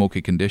helicopter in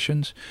smoky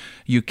conditions.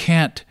 You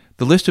can't.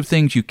 The list of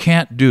things you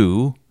can't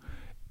do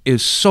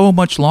is so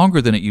much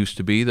longer than it used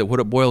to be that what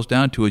it boils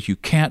down to is you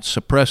can't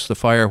suppress the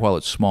fire while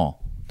it's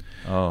small.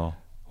 Oh.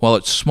 While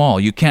it's small,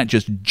 you can't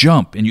just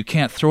jump, and you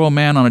can't throw a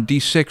man on a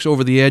D6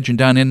 over the edge and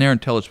down in there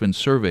until it's been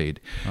surveyed.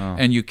 Oh.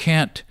 And you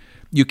can't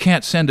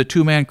send a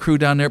 2-man crew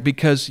down there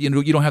because you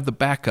don't have the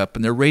backup,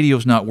 and their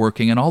radio's not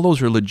working, and all those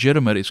are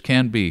legitimate as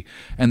can be,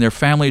 and their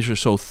families are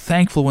so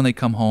thankful when they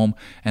come home,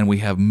 and we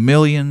have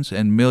millions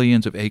and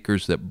millions of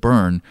acres that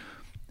burn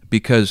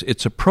because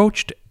it's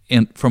approached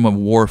from a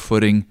war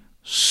footing,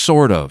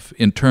 sort of,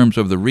 in terms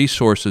of the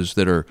resources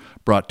that are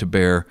brought to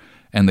bear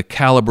and the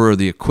caliber of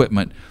the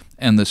equipment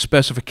and the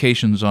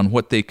specifications on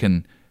what they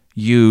can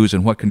use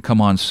and what can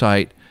come on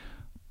site.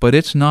 But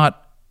it's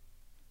not,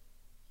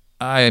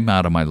 I'm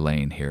out of my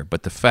lane here,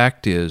 but the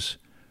fact is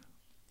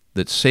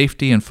that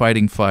safety and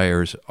fighting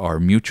fires are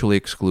mutually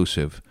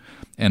exclusive.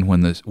 And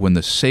when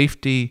the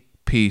safety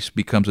piece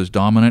becomes as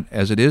dominant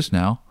as it is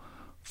now,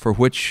 for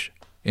which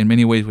in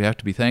many ways we have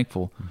to be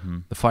thankful,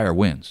 the fire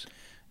wins.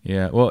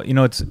 Yeah, well,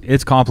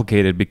 it's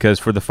complicated because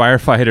for the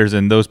firefighters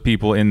and those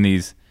people in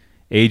these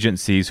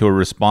agencies who are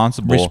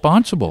responsible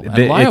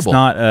and liable. It's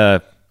not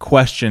a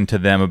question to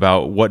them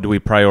about what do we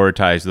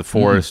prioritize, the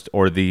forest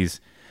or these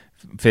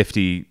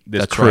 50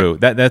 this That's crew.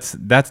 right.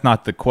 That's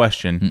not the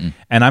question.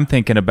 And I'm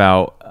thinking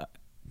about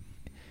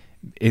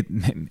it.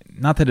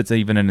 Not that it's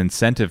even an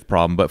incentive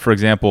problem, but for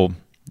example,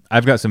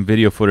 I've got some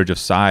video footage of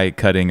Cy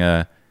cutting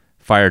a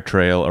fire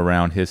trail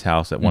around his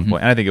house at one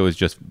point, and I think it was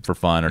just for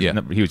fun, or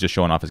he was just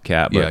showing off his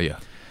cat. But,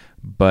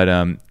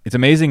 But it's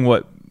amazing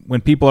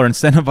when people are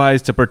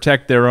incentivized to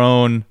protect their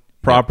own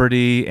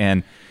property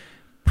and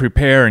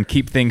prepare and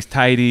keep things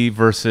tidy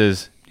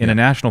versus in a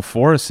national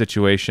forest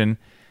situation.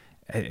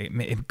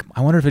 I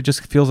wonder if it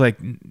just feels like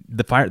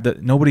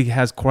nobody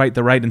has quite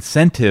the right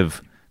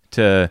incentive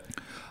to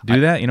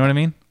do that. You know what I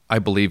mean? I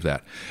believe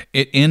that.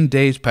 In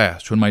days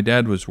past, when my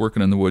dad was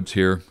working in the woods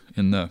here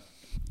in the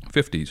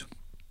 50s,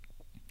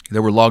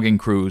 there were logging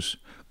crews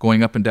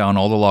going up and down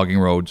all the logging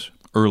roads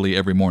early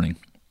every morning.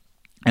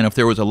 And if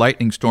there was a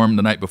lightning storm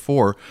the night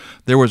before,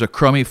 there was a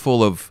crummy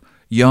full of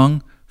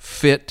young,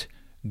 fit,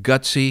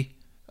 gutsy,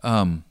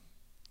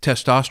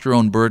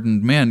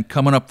 testosterone-burdened men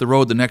coming up the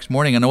road the next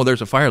morning. And,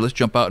 there's a fire. Let's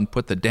jump out and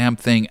put the damn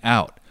thing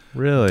out.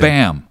 Really?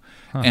 Bam.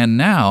 Huh. And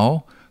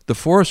now the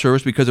Forest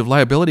Service, because of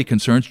liability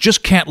concerns,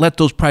 just can't let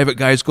those private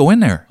guys go in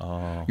there.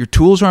 Oh. Your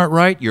tools aren't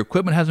right. Your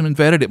equipment hasn't been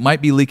vetted. It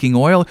might be leaking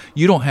oil.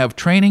 You don't have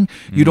training.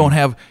 You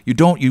can't.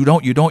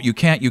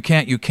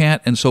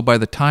 And so by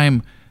the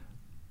time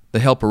the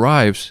help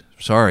arrives,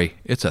 Sorry,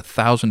 it's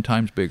 1,000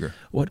 times bigger.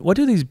 What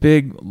do these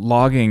big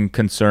logging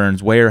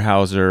concerns,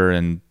 Weyerhaeuser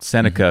and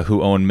Seneca,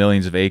 who own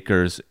millions of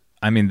acres,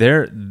 I mean,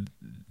 they're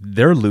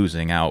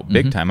losing out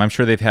big time. I'm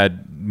sure they've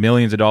had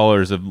millions of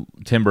dollars of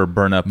timber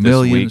burn up this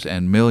week. Millions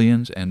and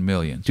millions and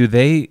millions. Do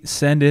they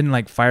send in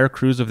like fire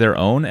crews of their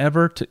own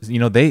ever?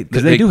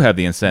 Because they do have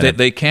the incentive.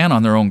 They can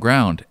on their own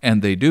ground,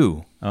 and they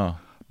do. Oh.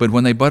 But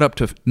when they butt up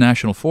to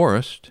National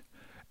Forest,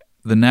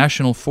 the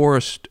National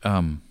Forest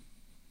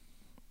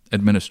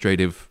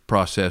administrative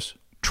process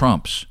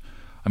trumps.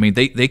 I mean,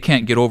 they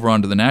can't get over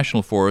onto the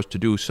National Forest to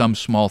do some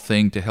small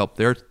thing to help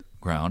their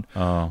ground.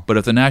 Oh. But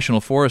if the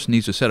National Forest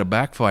needs to set a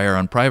backfire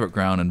on private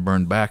ground and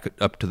burn back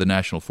up to the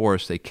National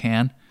Forest, they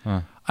can.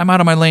 Huh. I'm out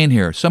of my lane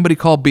here. Somebody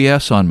call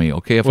BS on me,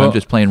 okay, if I'm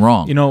just plain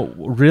wrong.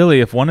 Really,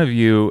 if one of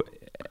you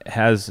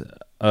has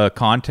a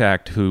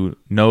contact who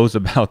knows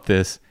about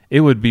this,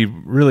 it would be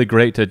really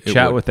great to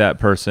chat with that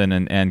person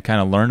and kind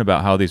of learn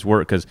about how these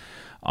work, because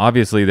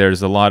obviously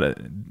there's a lot of,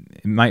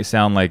 it might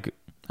sound like,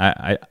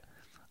 I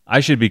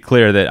should be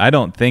clear that I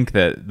don't think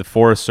that the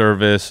Forest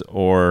Service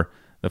or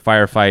the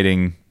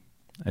firefighting,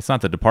 it's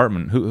not the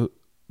department, who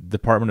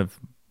Department of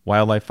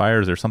Wildlife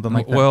Fires or something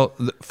like that? Well,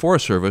 the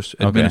Forest Service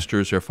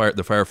administers the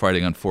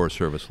firefighting on Forest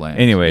Service land.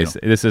 Anyways,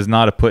 this is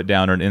not a put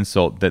down or an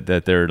insult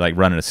that they're like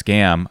running a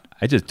scam.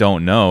 I just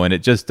don't know, and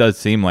it just does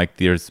seem like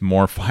there's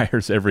more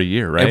fires every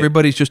year, right?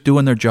 Everybody's just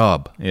doing their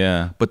job.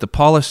 Yeah. But the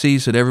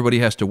policies that everybody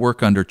has to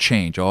work under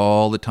change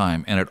all the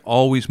time, and it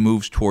always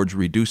moves towards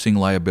reducing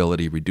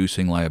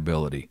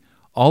liability.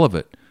 All of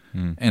it.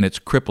 And it's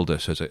crippled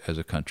us as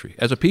a country,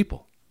 as a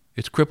people.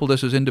 It's crippled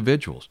us as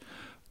individuals.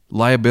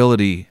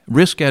 Liability,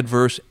 risk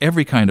adverse,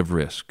 every kind of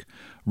risk.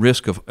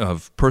 Risk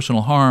of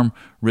personal harm,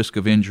 risk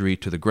of injury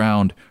to the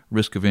ground,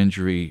 risk of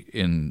injury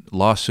in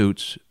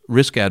lawsuits,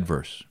 risk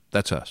adverse.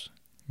 That's us.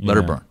 Let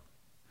her burn.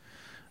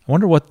 I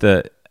wonder what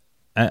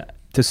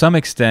to some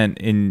extent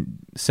in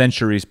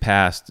centuries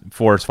past,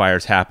 forest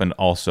fires happened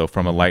also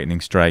from a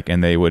lightning strike,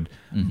 and they would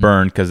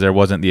burn because there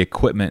wasn't the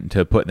equipment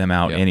to put them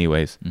out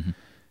anyways.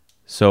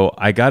 So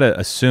I got to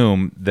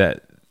assume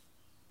that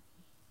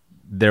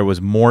there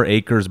was more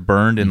acres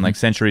burned in like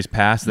centuries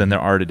past than there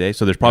are today.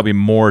 So there's probably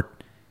more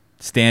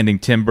standing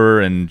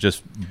timber and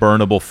just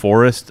burnable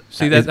forest.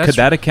 See, could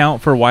that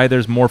account for why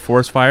there's more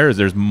forest fires?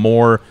 There's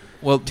more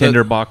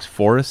tinderbox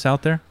forests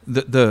out there?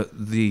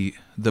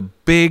 The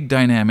big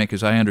dynamic,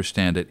 as I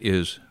understand it,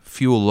 is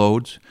fuel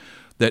loads.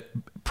 That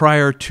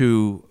prior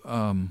to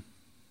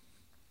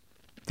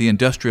the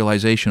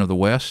industrialization of the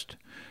West,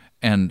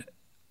 and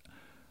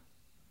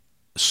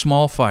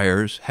small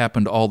fires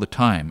happened all the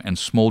time and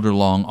smoldered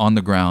along on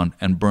the ground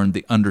and burned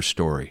the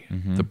understory,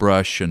 the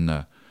brush and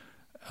the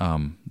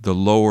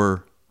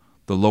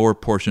lower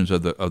portions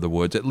of the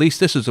woods. At least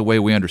this is the way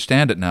we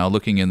understand it now,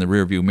 looking in the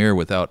rearview mirror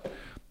without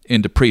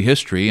into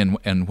prehistory,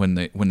 and when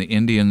the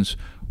Indians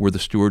were the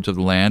stewards of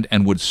the land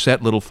and would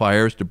set little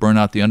fires to burn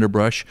out the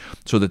underbrush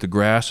so that the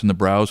grass and the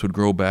browse would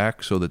grow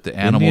back, so that the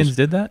animals... Indians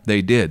did that?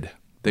 They did.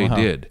 They Wow.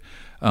 did.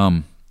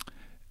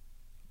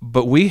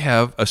 But we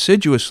have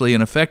assiduously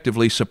and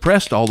effectively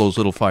suppressed all those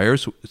little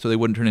fires so they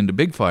wouldn't turn into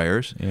big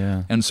fires.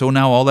 Yeah. And so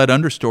now all that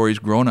understory's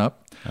grown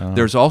up.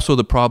 There's also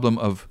the problem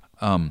of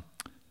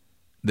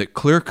that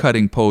clear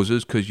cutting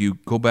poses, because you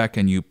go back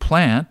and you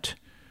plant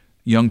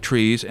young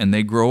trees and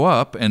they grow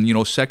up,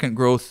 and second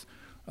growth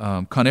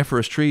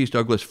coniferous trees,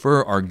 Douglas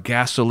fir, are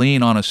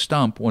gasoline on a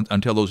stump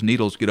until those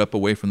needles get up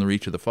away from the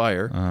reach of the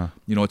fire.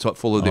 It's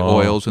full of the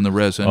oils and the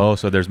resin. Oh,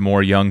 so there's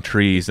more young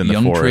trees in the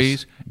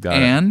forest.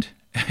 Young trees.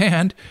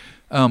 And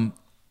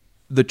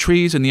the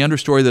trees in the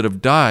understory that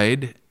have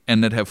died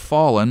and that have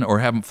fallen or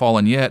haven't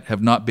fallen yet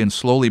have not been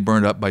slowly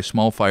burned up by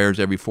small fires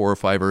every 4 or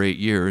 5 or 8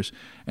 years,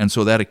 and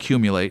so that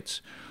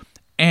accumulates.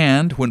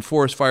 And when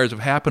forest fires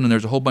have happened and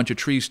there's a whole bunch of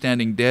trees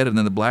standing dead, and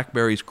then the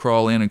blackberries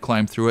crawl in and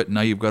climb through it, and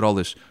now you've got all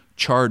this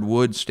charred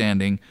wood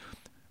standing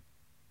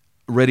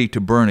ready to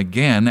burn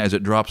again as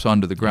it drops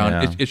onto the ground.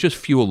 Yeah. It's just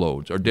fuel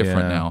loads are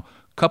different now,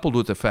 coupled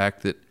with the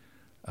fact that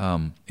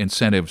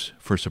incentives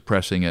for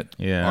suppressing it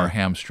are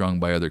hamstrung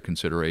by other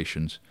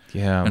considerations.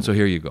 Yeah. And so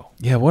here you go.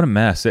 Yeah, what a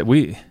mess.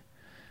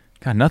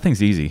 God,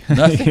 nothing's easy.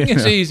 Nothing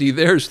is easy.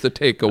 There's the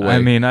takeaway. I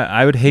mean,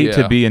 I would hate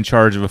to be in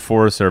charge of a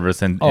Forest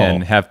Service and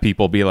have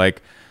people be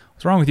like,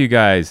 what's wrong with you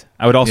guys?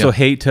 I would also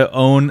hate to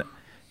own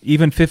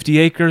even 50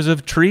 acres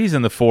of trees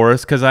in the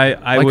forest, because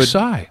I would...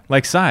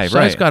 Like Cy, right.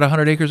 Cy's got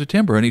 100 acres of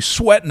timber, and he's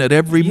sweating it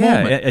every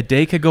moment. A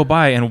day could go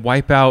by and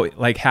wipe out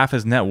like half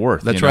his net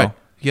worth. That's right.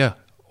 Yeah.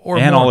 Or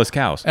and more. all his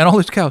cows. And all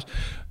his cows.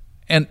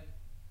 And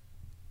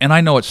I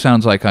know it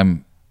sounds like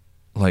I'm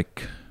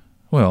like,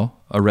 a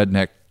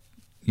redneck,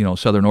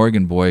 Southern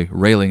Oregon boy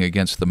railing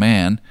against the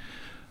man.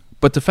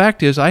 But the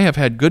fact is, I have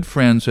had good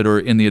friends that are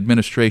in the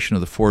administration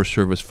of the Forest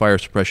Service fire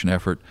suppression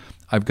effort.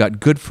 I've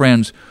got good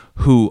friends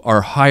who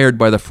are hired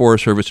by the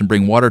Forest Service and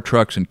bring water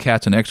trucks and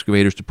cats and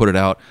excavators to put it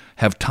out,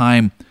 have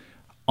time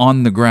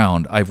on the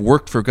ground. I've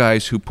worked for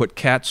guys who put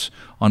cats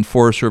on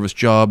Forest Service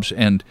jobs,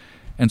 and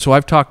so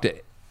I've talked to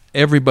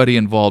everybody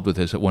involved with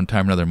this at one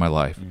time or another in my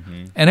life.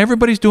 And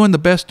everybody's doing the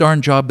best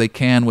darn job they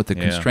can with the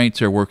constraints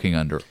they're working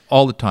under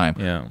all the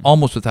time,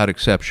 almost without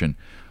exception.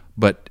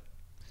 But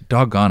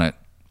doggone it,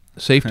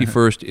 safety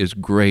first is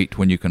great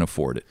when you can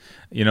afford it.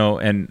 You know,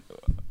 and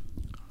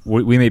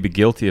we may be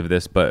guilty of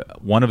this,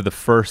 but one of the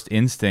first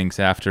instincts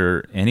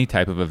after any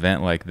type of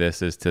event like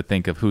this is to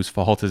think of whose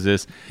fault is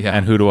this,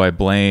 and who do I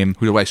blame?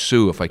 Who do I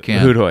sue if I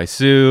can? Who do I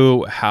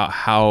sue?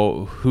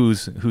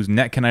 Whose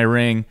neck can I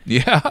wring?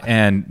 Yeah.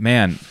 And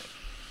man,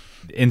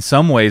 in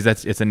some ways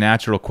it's a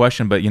natural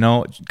question, but you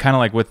know, kind of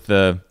like with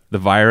the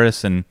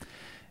virus, and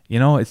you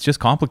know, it's just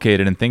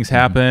complicated and things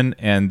happen,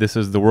 and this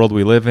is the world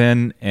we live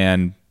in,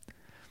 and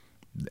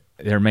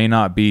there may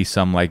not be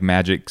some like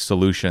magic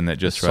solution that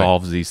just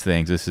solves these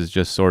things. This is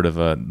just sort of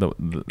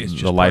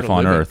the life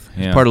on Earth.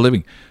 Yeah. It's part of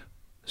living.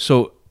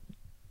 So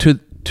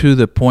to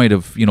the point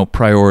of, you know,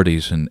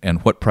 priorities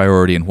and what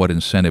priority and what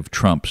incentive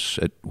trumps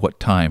at what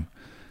time,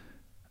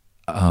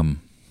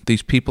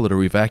 these people that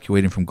are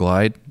evacuating from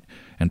Glide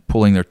and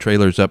pulling their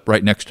trailers up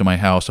right next to my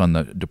house on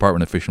the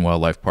Department of Fish and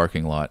Wildlife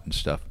parking lot and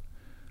stuff,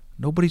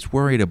 nobody's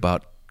worried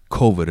about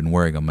COVID and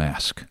wearing a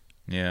mask.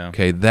 Yeah.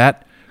 Okay,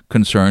 that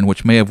concern,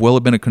 which may have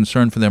been a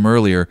concern for them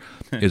earlier,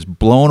 is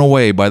blown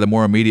away by the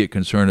more immediate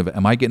concern of,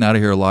 am I getting out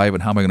of here alive,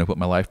 and how am I going to put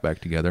my life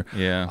back together?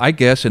 Yeah. I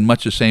guess in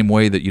much the same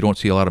way that you don't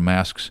see a lot of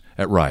masks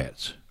at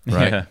riots,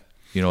 right? Yeah.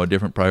 You know, a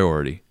different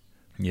priority.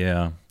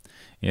 Yeah.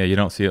 Yeah, I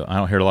don't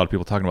hear a lot of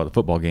people talking about the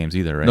football games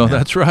either right now. No,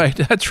 that's right.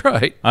 That's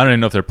right. I don't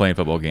even know if they're playing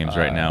football games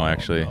right now,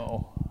 actually.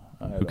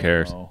 Who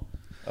cares?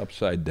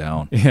 Upside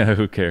down. Yeah,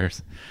 who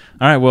cares?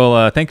 All right,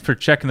 well, thank you for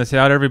checking this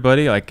out,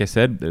 everybody. Like I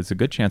said, there's a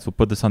good chance we'll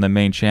put this on the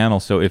main channel.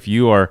 So if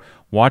you are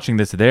watching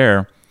this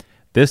there,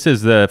 this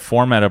is the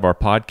format of our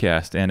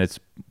podcast, and it's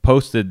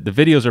posted. The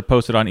videos are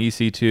posted on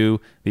EC2.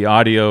 The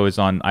audio is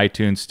on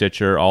iTunes,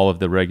 Stitcher, all of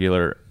the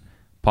regular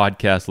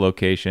podcast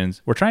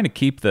locations. We're trying to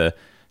keep the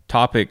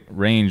topic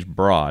range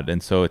broad,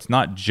 and so it's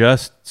not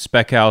just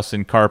spec house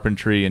and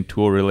carpentry and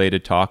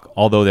tool-related talk,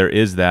 although there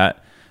is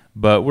that,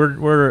 but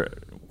we're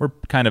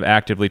kind of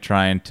actively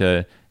trying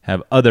to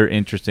have other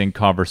interesting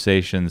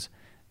conversations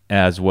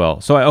as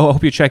well. So I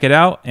hope you check it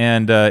out.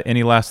 And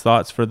any last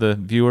thoughts for the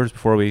viewers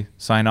before we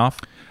sign off?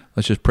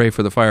 Let's just pray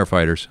for the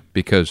firefighters,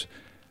 because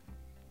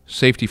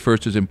safety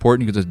first is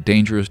important, because it's a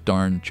dangerous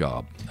darn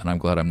job, and I'm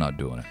glad I'm not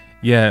doing it.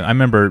 Yeah, I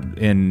remember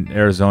in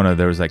Arizona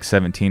there was like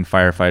 17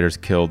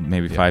 firefighters killed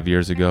maybe 5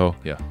 years ago.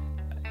 Yeah.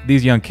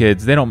 These young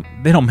kids, they don't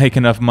make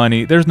enough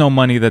money. There's no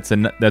money that's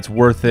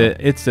worth it.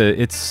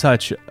 It's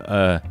such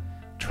a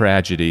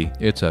tragedy.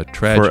 It's a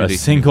tragedy for a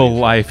single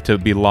life to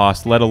be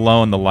lost, let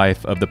alone the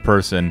life of the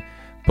person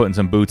putting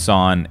some boots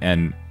on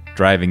and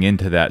driving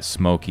into that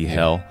smoky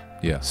hell.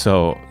 Yeah.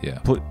 So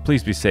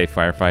please be safe,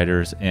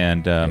 firefighters,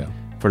 and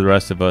for the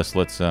rest of us,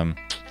 let's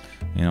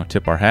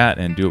tip our hat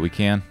and do what we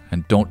can.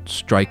 And don't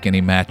strike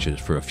any matches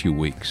for a few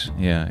weeks.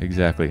 Yeah,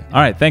 exactly.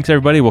 All right, thanks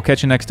everybody. We'll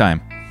catch you next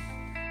time.